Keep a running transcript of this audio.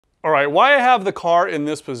All right, while I have the car in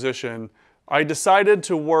this position, I decided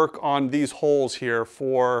to work on these holes here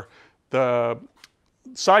for the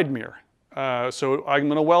side mirror. So I'm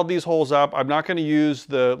going to weld these holes up. I'm not going to use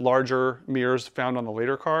the larger mirrors found on the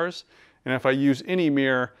later cars. And if I use any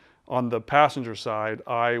mirror on the passenger side,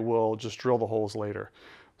 I will just drill the holes later.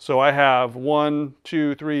 So I have 1,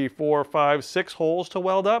 2, 3, 4, 5, 6 holes to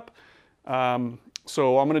weld up.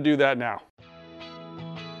 So I'm going to do that now.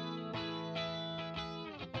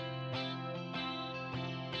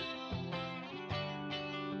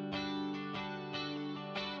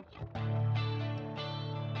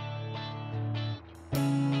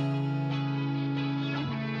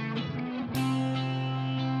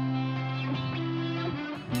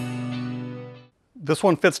 This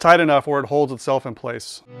one fits tight enough where it holds itself in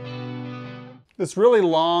place. This really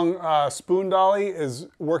long spoon dolly is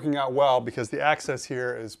working out well because the access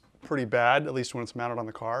here is pretty bad, at least when it's mounted on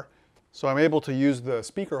the car. So I'm able to use the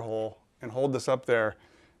speaker hole and hold this up there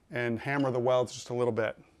and hammer the welds just a little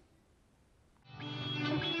bit.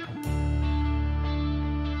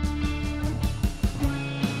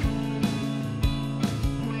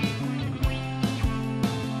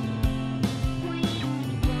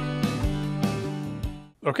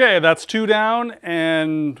 Okay, that's 2 down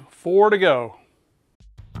and 4 to go.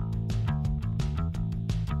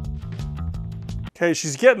 Okay,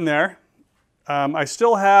 she's getting there. I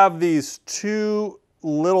still have these 2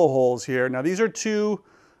 little holes here. Now these are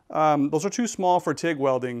those are too small for TIG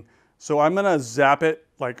welding, so I'm gonna zap it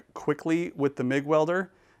like quickly with the MIG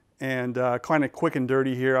welder and kind of quick and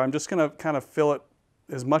dirty here. I'm just gonna kind of fill it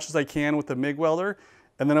as much as I can with the MIG welder,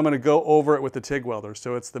 and then I'm gonna go over it with the TIG welder.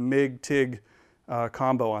 So it's the MIG-TIG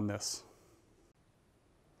combo on this.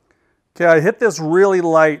 Okay, I hit this really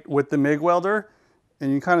light with the MIG welder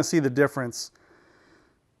and you kind of see the difference.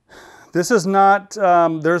 This is not,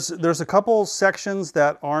 there's a couple sections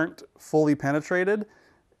that aren't fully penetrated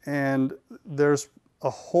and there's a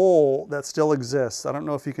hole that still exists. I don't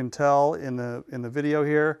know if you can tell in the video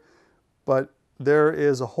here, but there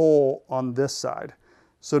is a hole on this side.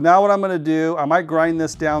 So now what I'm going to do, I might grind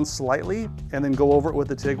this down slightly and then go over it with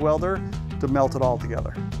the TIG welder to melt it all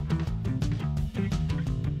together.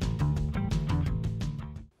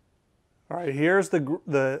 All right, here's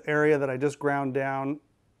the area that I just ground down,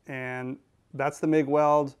 and that's the MIG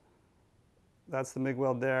weld. That's the MIG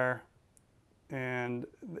weld there. And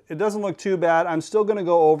it doesn't look too bad. I'm still going to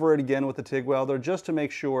go over it again with the TIG welder just to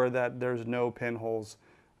make sure that there's no pinholes.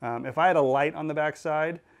 If I had a light on the back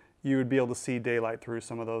side, you would be able to see daylight through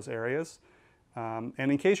some of those areas. And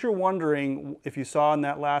in case you're wondering, if you saw in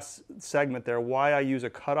that last segment there, why I use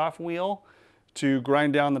a cutoff wheel to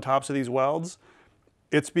grind down the tops of these welds,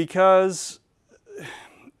 it's because,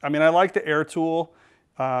 I mean, I like the air tool.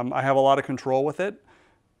 I have a lot of control with it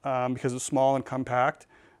because it's small and compact,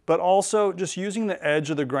 but also just using the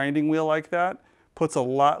edge of the grinding wheel like that puts a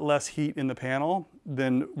lot less heat in the panel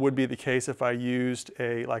than would be the case if I used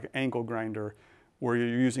a like angle grinder where you're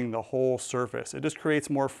using the whole surface. It just creates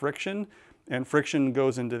more friction, and friction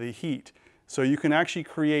goes into the heat. So you can actually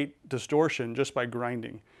create distortion just by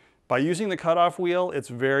grinding. By using the cutoff wheel, it's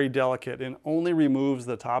very delicate and only removes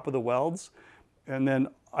the top of the welds. And then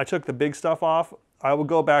I took the big stuff off. I will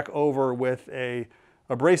go back over with a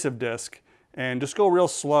abrasive disc and just go real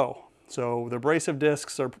slow. So the abrasive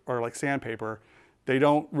discs are like sandpaper. They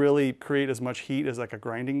don't really create as much heat as like a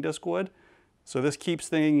grinding disc would. So this keeps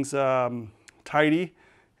things tidy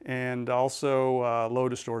and also low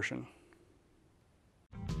distortion.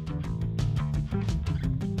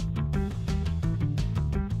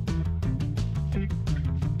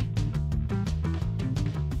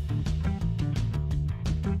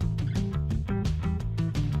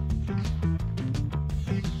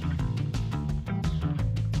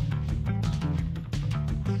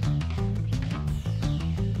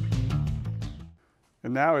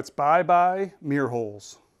 And now it's bye-bye mirror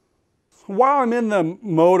holes. While I'm in the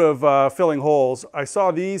mode of filling holes, I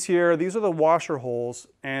saw these here. These are the washer holes,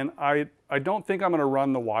 and I don't think I'm going to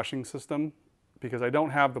run the washing system because I don't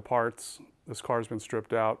have the parts. This car's been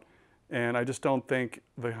stripped out, and I just don't think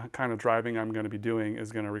the kind of driving I'm going to be doing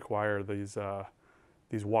is going to require these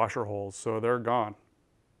washer holes, so they're gone.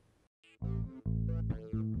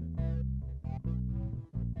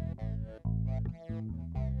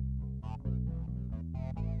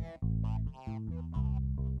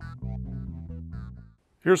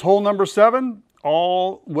 Here's hole number 7,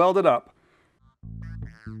 all welded up.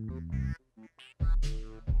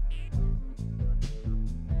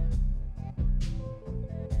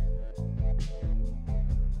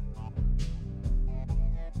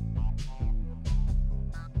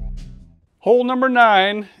 Hole number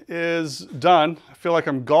 9 is done. I feel like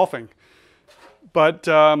I'm golfing. But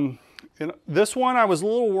this one I was a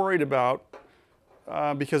little worried about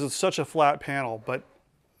because it's such a flat panel, but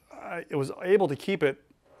I was able to keep it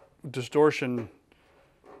distortion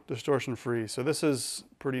free. So this is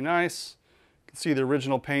pretty nice. You can see the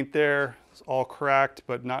original paint there. It's all cracked,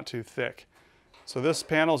 but not too thick. So this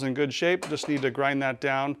panel's in good shape. Just need to grind that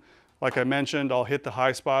down. Like I mentioned, I'll hit the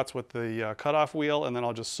high spots with the cutoff wheel, and then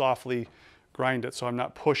I'll just softly grind it so I'm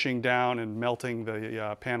not pushing down and melting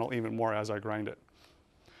the panel even more as I grind it.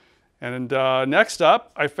 And next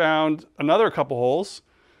up, I found another couple holes.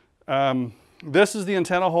 This is the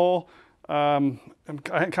antenna hole. I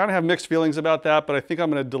kind of have mixed feelings about that, but I think I'm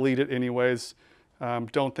going to delete it anyways.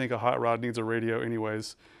 Don't think a hot rod needs a radio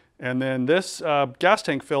anyways. And then this gas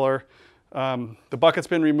tank filler, the bucket's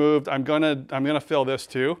been removed. I'm gonna fill this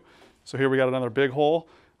too. So here we got another big hole.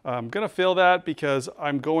 I'm gonna fill that because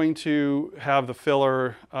I'm going to have the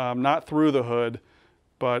filler not through the hood,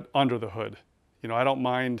 but under the hood. You know, I don't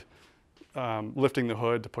mind lifting the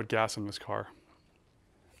hood to put gas in this car.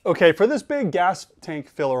 Okay, for this big gas tank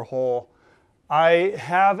filler hole, I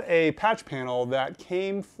have a patch panel that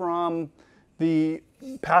came from the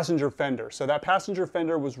passenger fender. So that passenger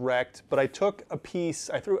fender was wrecked, but I took a piece,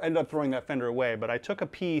 ended up throwing that fender away, but I took a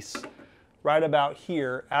piece right about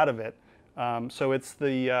here out of it. So it's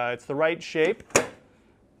the right shape,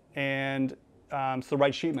 and it's the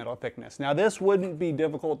right sheet metal thickness. Now this wouldn't be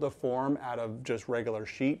difficult to form out of just regular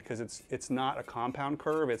sheet because it's not a compound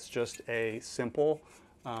curve, it's just a simple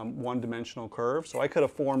one-dimensional curve. So I could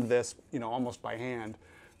have formed this, you know, almost by hand,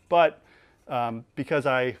 but because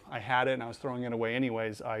I had it and I was throwing it away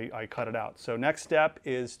anyways, I cut it out. So next step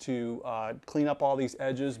is to clean up all these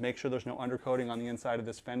edges, make sure there's no undercoating on the inside of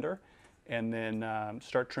this fender, and then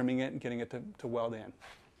start trimming it and getting it to weld in.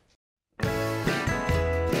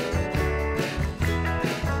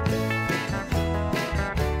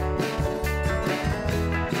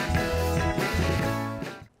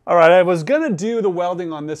 All right, I was gonna do the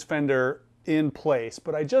welding on this fender in place,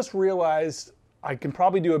 but I just realized I can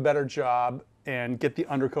probably do a better job and get the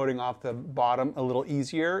undercoating off the bottom a little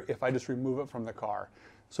easier if I just remove it from the car.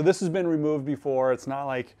 So this has been removed before. It's not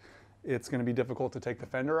like it's gonna be difficult to take the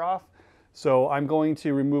fender off. So I'm going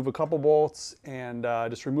to remove a couple bolts and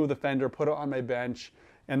just remove the fender, put it on my bench,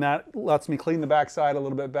 and that lets me clean the backside a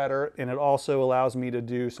little bit better, and it also allows me to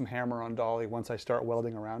do some hammer on dolly once I start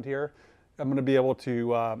welding around here. I'm going to be able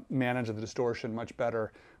to manage the distortion much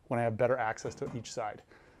better when I have better access to each side.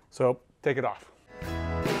 So take it off.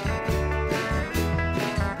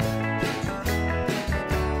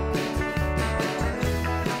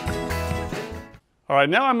 All right,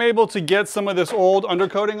 now I'm able to get some of this old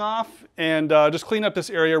undercoating off and just clean up this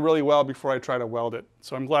area really well before I try to weld it.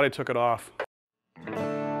 So I'm glad I took it off.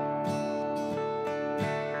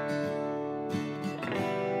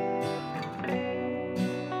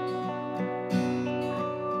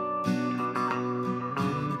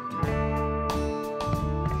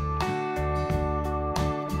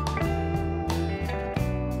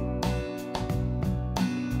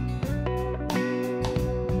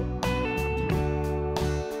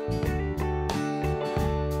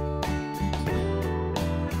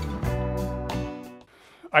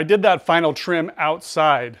 I did that final trim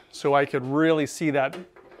outside so I could really see that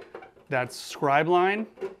scribe line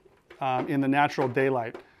in the natural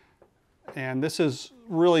daylight. And this is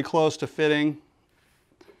really close to fitting.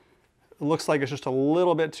 It looks like it's just a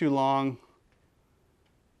little bit too long.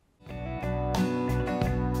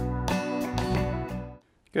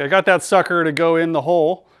 Okay, I got that sucker to go in the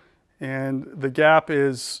hole, and the gap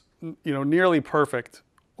is, you know, nearly perfect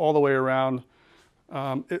all the way around.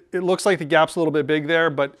 It looks like the gap's a little bit big there,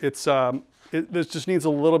 but this just needs a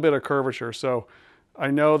little bit of curvature. So I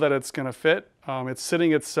know that it's going to fit. It's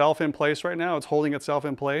sitting itself in place right now. It's holding itself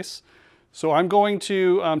in place. So I'm going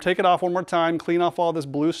to take it off one more time, clean off all this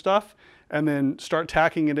blue stuff, and then start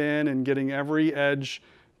tacking it in and getting every edge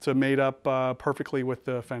to mate up perfectly with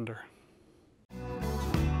the fender.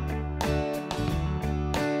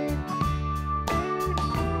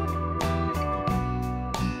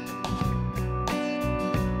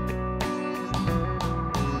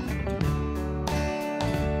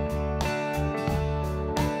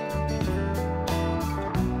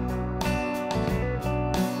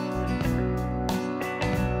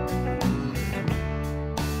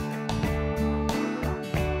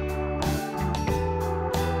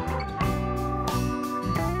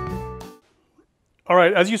 All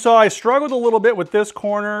right, as you saw, I struggled a little bit with this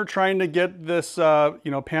corner trying to get this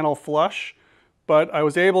panel flush, but I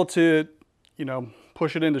was able to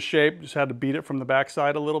push it into shape. Just had to beat it from the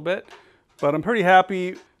backside a little bit. But I'm pretty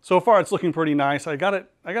happy So far it's looking pretty nice. I got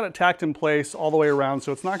it tacked in place all the way around,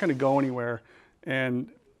 so it's not gonna go anywhere. And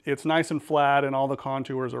it's nice and flat and all the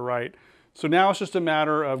contours are right. So now it's just a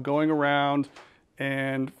matter of going around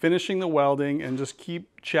and finishing the welding and just keep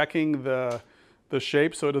checking the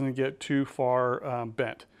shape so it doesn't get too far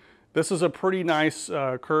bent. This is a pretty nice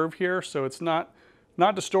curve here, so it's not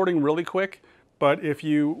distorting really quick, but if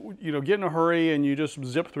you get in a hurry and you just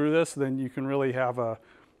zip through this, then you can really have a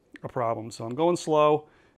problem. So I'm going slow.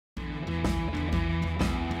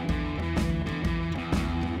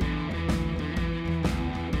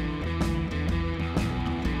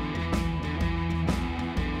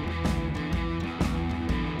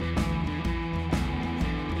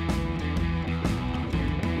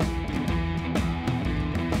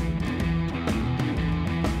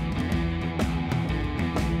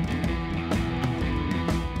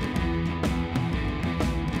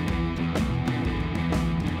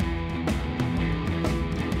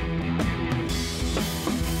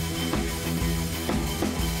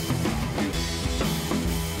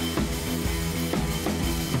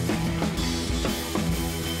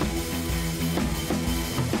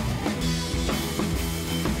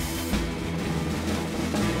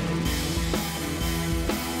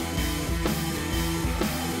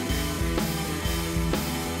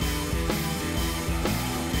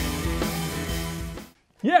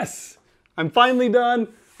 Yes, I'm finally done.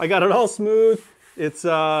 I got it all smooth. It's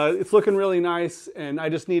looking really nice, and I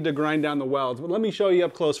just need to grind down the welds. But let me show you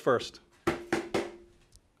up close first.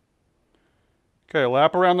 Okay,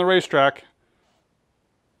 lap around the racetrack.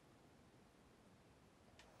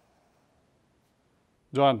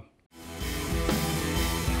 Done.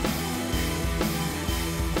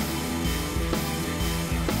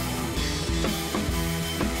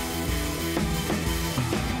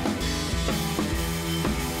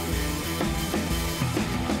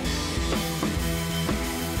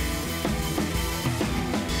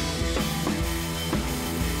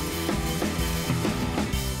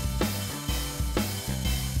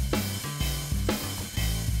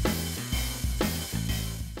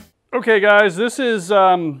 Okay guys, this is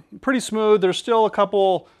pretty smooth. There's still a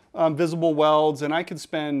couple visible welds, and I could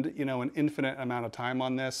spend an infinite amount of time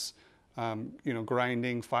on this,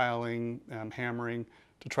 grinding, filing, hammering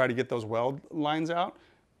to try to get those weld lines out.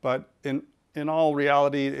 But in all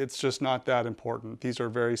reality, it's just not that important. These are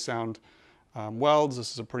very sound welds.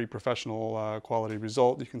 This is a pretty professional quality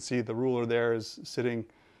result. You can see the ruler there is sitting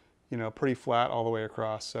pretty flat all the way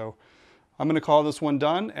across. So I'm going to call this one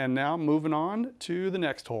done, and now moving on to the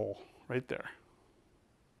next hole right there.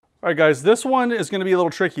 All right guys, this one is going to be a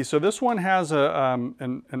little tricky. So this one has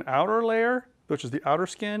an outer layer, which is the outer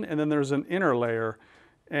skin, and then there's an inner layer.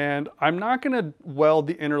 And I'm not going to weld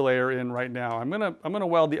the inner layer in right now. I'm going to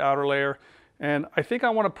weld the outer layer, and I think I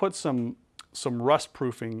want to put some rust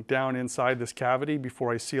proofing down inside this cavity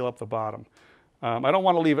before I seal up the bottom. I don't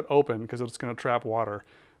want to leave it open because it's going to trap water,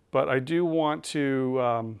 but I do want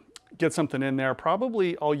to get something in there.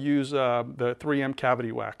 Probably I'll use the 3M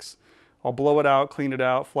cavity wax. I'll blow it out, clean it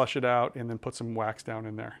out, flush it out, and then put some wax down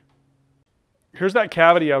in there. Here's that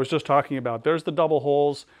cavity I was just talking about. There's the double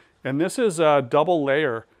holes, and this is a double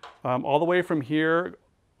layer all the way from here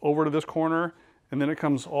over to this corner, and then it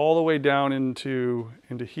comes all the way down into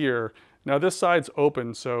here. Now this side's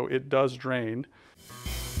open, so it does drain.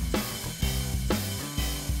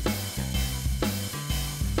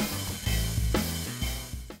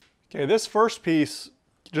 Okay, this first piece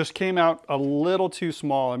just came out a little too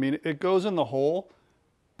small. I mean, it goes in the hole,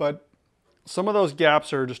 but some of those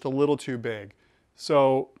gaps are just a little too big.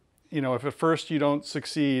 So, if at first you don't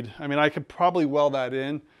succeed, I mean, I could probably weld that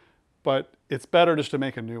in, but it's better just to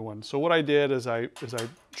make a new one. So what I did is I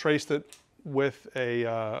traced it with a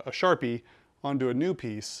Sharpie onto a new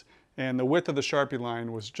piece, and the width of the Sharpie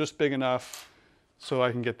line was just big enough so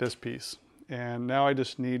I can get this piece. And now I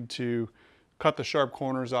just need to cut the sharp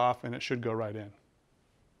corners off, and it should go right in.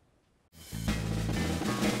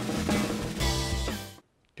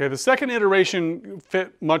 Okay, the second iteration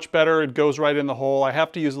fit much better. It goes right in the hole. I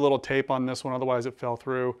have to use a little tape on this one, otherwise it fell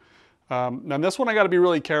through. Now this one I got to be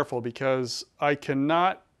really careful because I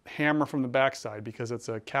cannot hammer from the backside because it's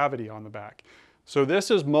a cavity on the back. So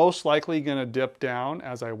this is most likely going to dip down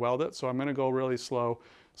as I weld it, so I'm going to go really slow.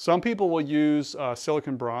 Some people will use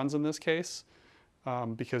silicon bronze in this case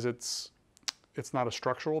because it's not a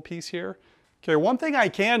structural piece here. Okay, one thing I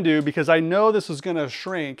can do, because I know this is going to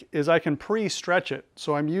shrink, is I can pre-stretch it.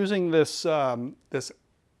 So I'm using this, this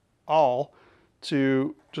awl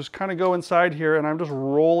to just kind of go inside here, and I'm just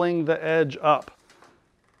rolling the edge up.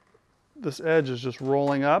 This edge is just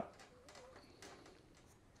rolling up.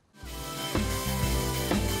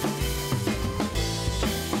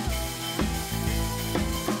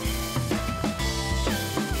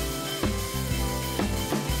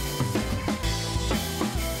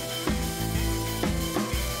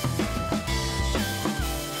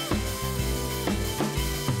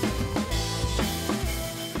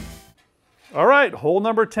 right, hole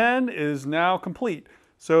number 10 is now complete.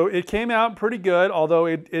 So it came out pretty good, although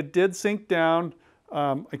it did sink down.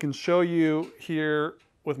 I can show you here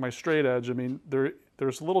with my straight edge. I mean,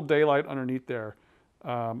 there's a little daylight underneath there,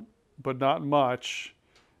 but not much.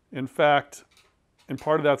 In fact, and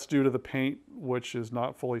part of that's due to the paint, which is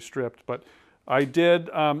not fully stripped. But I did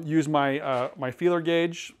use my, my feeler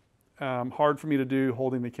gauge. Hard for me to do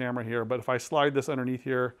holding the camera here, but if I slide this underneath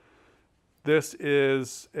here, this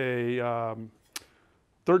is a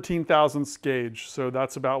 13 thousandths gauge, so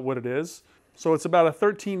that's about what it is. So it's about a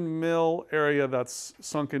 13 mil area that's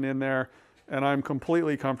sunken in there, and I'm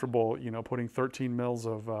completely comfortable, you know, putting 13 mils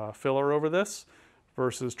of filler over this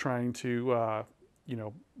versus trying to, you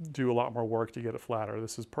know, do a lot more work to get it flatter.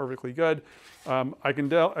 This is perfectly good. I can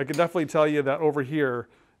definitely tell you that over here,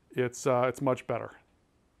 it's much better.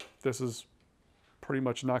 This is pretty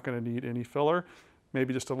much not going to need any filler,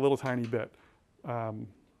 maybe just a little tiny bit.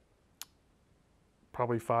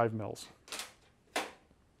 Probably 5 mils.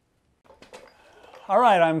 All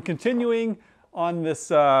right, I'm continuing on this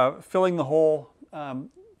filling the hole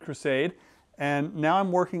crusade, and now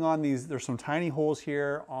I'm working on these. There's some tiny holes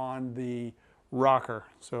here on the rocker.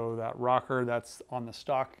 So that rocker that's on the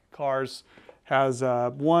stock cars has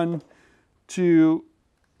 1, 2,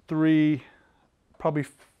 3, probably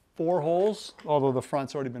 4 holes, although the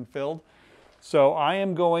front's already been filled. So I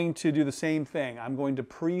am going to do the same thing. I'm going to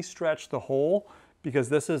pre-stretch the hole because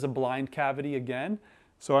this is a blind cavity again.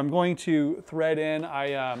 So I'm going to thread in,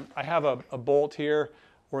 I have a bolt here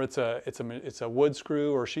where it's a wood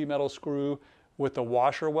screw or sheet metal screw with the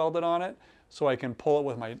washer welded on it, so I can pull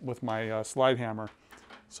it with my slide hammer.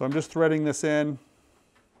 So I'm just threading this in.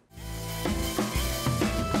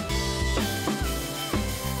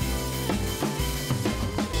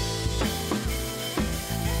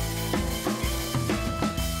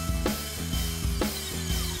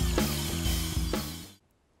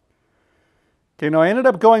 Okay, now I ended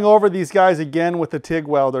up going over these guys again with the TIG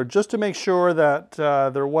welder just to make sure that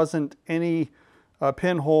there wasn't any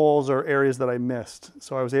pinholes or areas that I missed.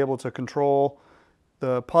 So I was able to control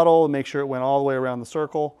the puddle and make sure it went all the way around the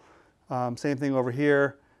circle. Same thing over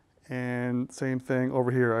here, and same thing over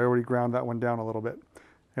here. I already ground that one down a little bit.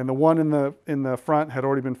 And the one in the front had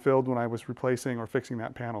already been filled when I was replacing or fixing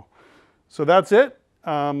that panel. So that's it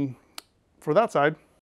for that side.